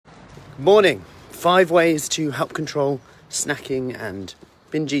Morning. 5 ways to help control snacking and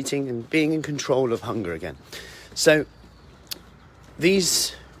binge eating and being in control of hunger again. So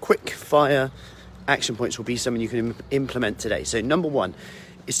these quick fire action points will be something you can implement today. So number 1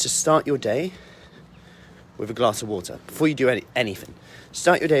 is to start your day with a glass of water. Before you do anything,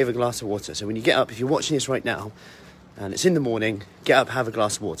 start your day with a glass of water. So when you get up, if you're watching this right now and it's in the morning, get up, have a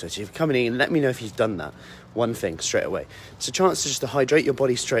glass of water. So if you're coming in, let me know if you've done that one thing straight away. It's a chance to just to hydrate your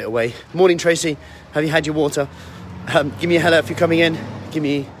body straight away. Morning, Tracy. Have you had your water? Give me a hello if you're coming in. Give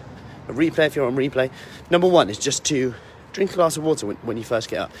me a replay if you're on replay. Number 1 is just to drink a glass of water when you first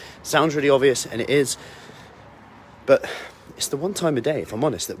get up. Sounds really obvious, and it is. But it's the one time a day, if I'm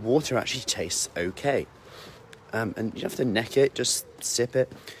honest, that water actually tastes okay. And you don't have to neck it, just sip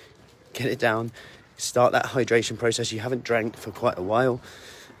it, get it down, start that hydration process. You haven't drank for quite a while.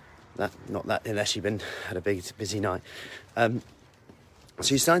 Not that unless you've had a big busy night. So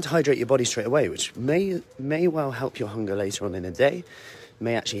you're starting to hydrate your body straight away, which may well help your hunger later on in the day,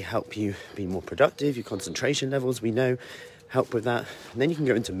 may actually help you be more productive. Your concentration levels, we know, help with that. And then you can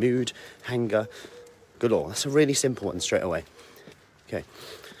go into mood, hunger, galore. That's a really simple one straight away. Okay.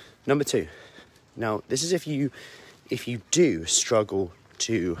 Number 2. Now, this is if you do struggle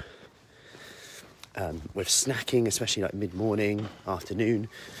to with snacking, especially like mid-morning, afternoon.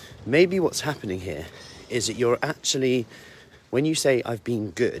 Maybe what's happening here is that you're actually, when you say I've been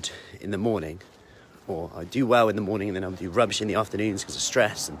good in the morning, or I do well in the morning and then I'll do rubbish in the afternoons because of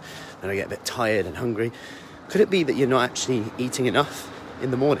stress and I get a bit tired and hungry, could it be that you're not actually eating enough in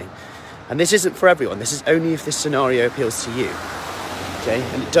the morning? And this isn't for everyone. This is only if this scenario appeals to you. Okay,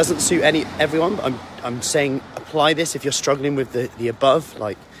 and it doesn't suit everyone, but I'm saying apply this if you're struggling with the above,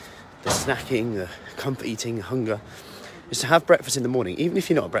 like the snacking, the comfort eating, hunger, is to have breakfast in the morning, even if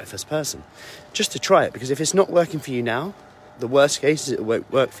you're not a breakfast person, just to try it. Because if it's not working for you now, the worst case is it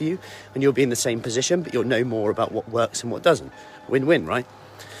won't work for you and you'll be in the same position, but you'll know more about what works and what doesn't. Win-win, right?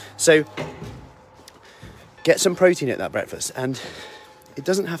 So get some protein at that breakfast, and it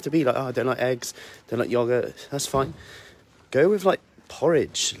doesn't have to be like, I don't like eggs, don't like yogurt. That's fine. Go with like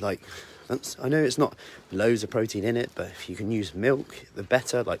porridge. I know it's not loads of protein in it, but if you can use milk, the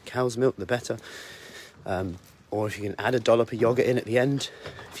better, like cow's milk, the better. Or if you can add a dollop of yogurt in at the end,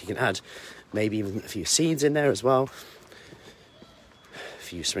 if you can add maybe even a few seeds in there as well, a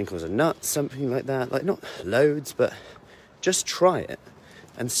few sprinkles of nuts, something like that. Like not loads, but just try it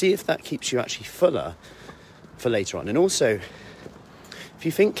and see if that keeps you actually fuller for later on. And also, if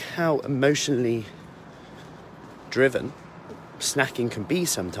you think how emotionally driven snacking can be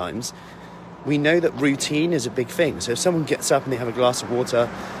sometimes, we know that routine is a big thing. So if someone gets up and they have a glass of water,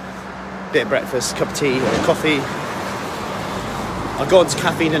 bit of breakfast, cup of tea, or coffee, I'll go on to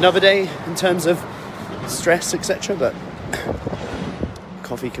caffeine another day in terms of stress, etc. But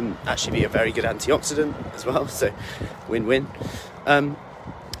coffee can actually be a very good antioxidant as well, so win-win.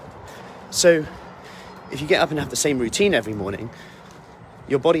 So if you get up and have the same routine every morning,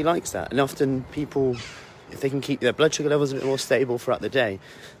 your body likes that. And often people, if they can keep their blood sugar levels a bit more stable throughout the day,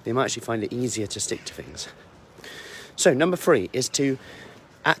 they might actually find it easier to stick to things. So number 3 is to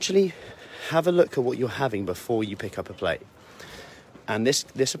actually have a look at what you're having before you pick up a plate. And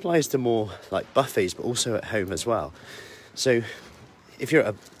this applies to more like buffets, but also at home as well. So if you're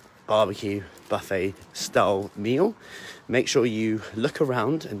at a barbecue buffet style meal, make sure you look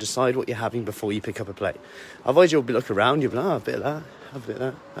around and decide what you're having before you pick up a plate. Otherwise you'll look around, you'll be like, a bit of that, have a bit of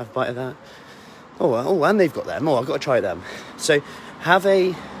that, have a bite of that. Oh, and they've got them. I've got to try them. So have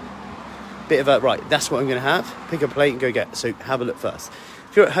a bit of a, right, that's what I'm going to have. Pick up a plate and go get. So have a look first.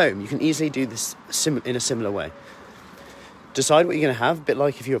 If you're at home, you can easily do this in a similar way. Decide what you're going to have, a bit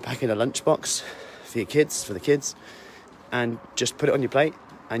like if you were packing a lunchbox for the kids, and just put it on your plate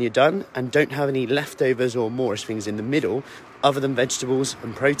and you're done, and don't have any leftovers or moreish things in the middle other than vegetables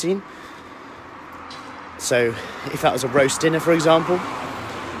and protein. So if that was a roast dinner, for example,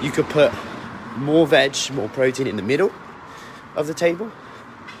 you could put more veg, more protein in the middle of the table,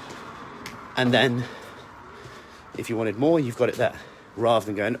 and then if you wanted more, you've got it there, rather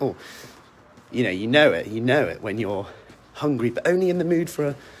than going, you know it when you're hungry, but only in the mood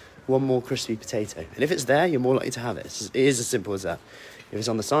for one more crispy potato. And if it's there, you're more likely to have it. It is as simple as that. If it's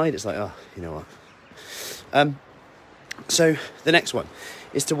on the side, it's like, you know what. So the next one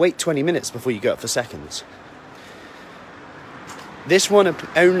is to wait 20 minutes before you go up for seconds. This one,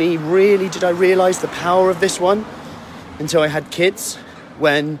 only really did I realise the power of this one until I had kids,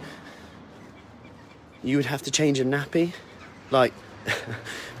 when you would have to change a nappy, like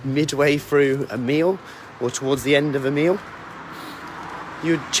midway through a meal or towards the end of a meal.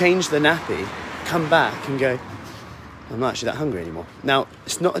 You would change the nappy, come back and go, I'm not actually that hungry anymore. Now,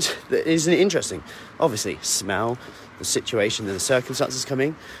 isn't it interesting? Obviously, smell, the situation and the circumstances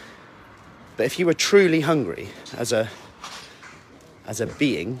coming. But if you were truly hungry as a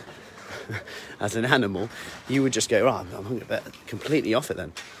being, as an animal, you would just go, I'm hungry, but completely off it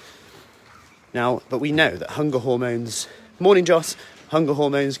then. Now, but we know that hunger hormones, morning Joss, hunger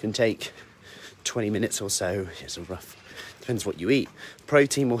hormones can take 20 minutes or so. It's a rough, depends what you eat.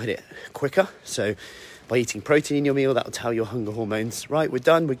 Protein will hit it quicker. So by eating protein in your meal, that will tell your hunger hormones, right, we're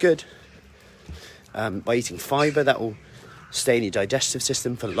done, we're good. By eating fibre, that will stay in your digestive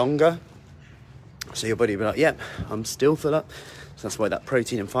system for longer. So your body will be like, yep, I'm still full up. So that's why that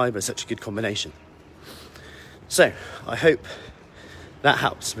protein and fibre is such a good combination. So I hope that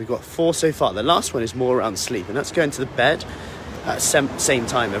helps. We've got 4 so far. The last one is more around sleep, and that's going to the bed at the same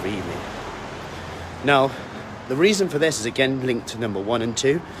time every evening. Now, the reason for this is again linked to number 1 and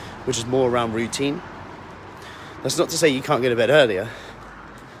 2, which is more around routine. That's not to say you can't go to bed earlier,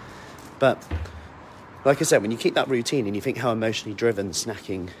 but like I said, when you keep that routine and you think how emotionally driven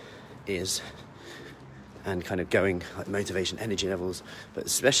snacking is, and kind of going like motivation, energy levels, but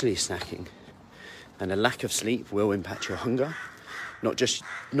especially snacking, and a lack of sleep will impact your hunger, not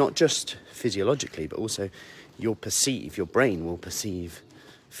just physiologically, but also your brain will perceive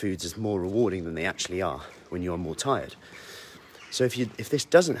foods as more rewarding than they actually are when you're more tired. So if this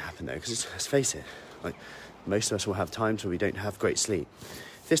doesn't happen though, because let's face it, like most of us will have times where we don't have great sleep.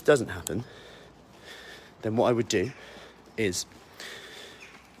 If this doesn't happen, then what I would do is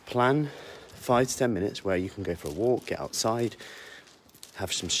plan 5 to 10 minutes where you can go for a walk, get outside,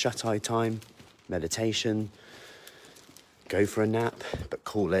 have some shut-eye time, meditation, go for a nap, but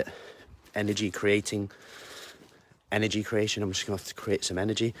call it energy creation. I'm just going to have to create some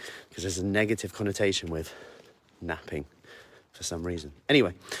energy because there's a negative connotation with napping for some reason.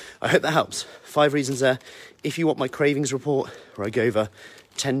 Anyway, I hope that helps. 5 reasons there. If you want my cravings report, where I go over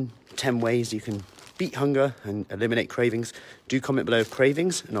 10 ways you can beat hunger and eliminate cravings, do comment below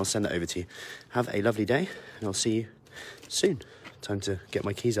cravings and I'll send that over to you. Have a lovely day and I'll see you soon. Time to get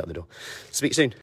my keys out the door. Speak soon.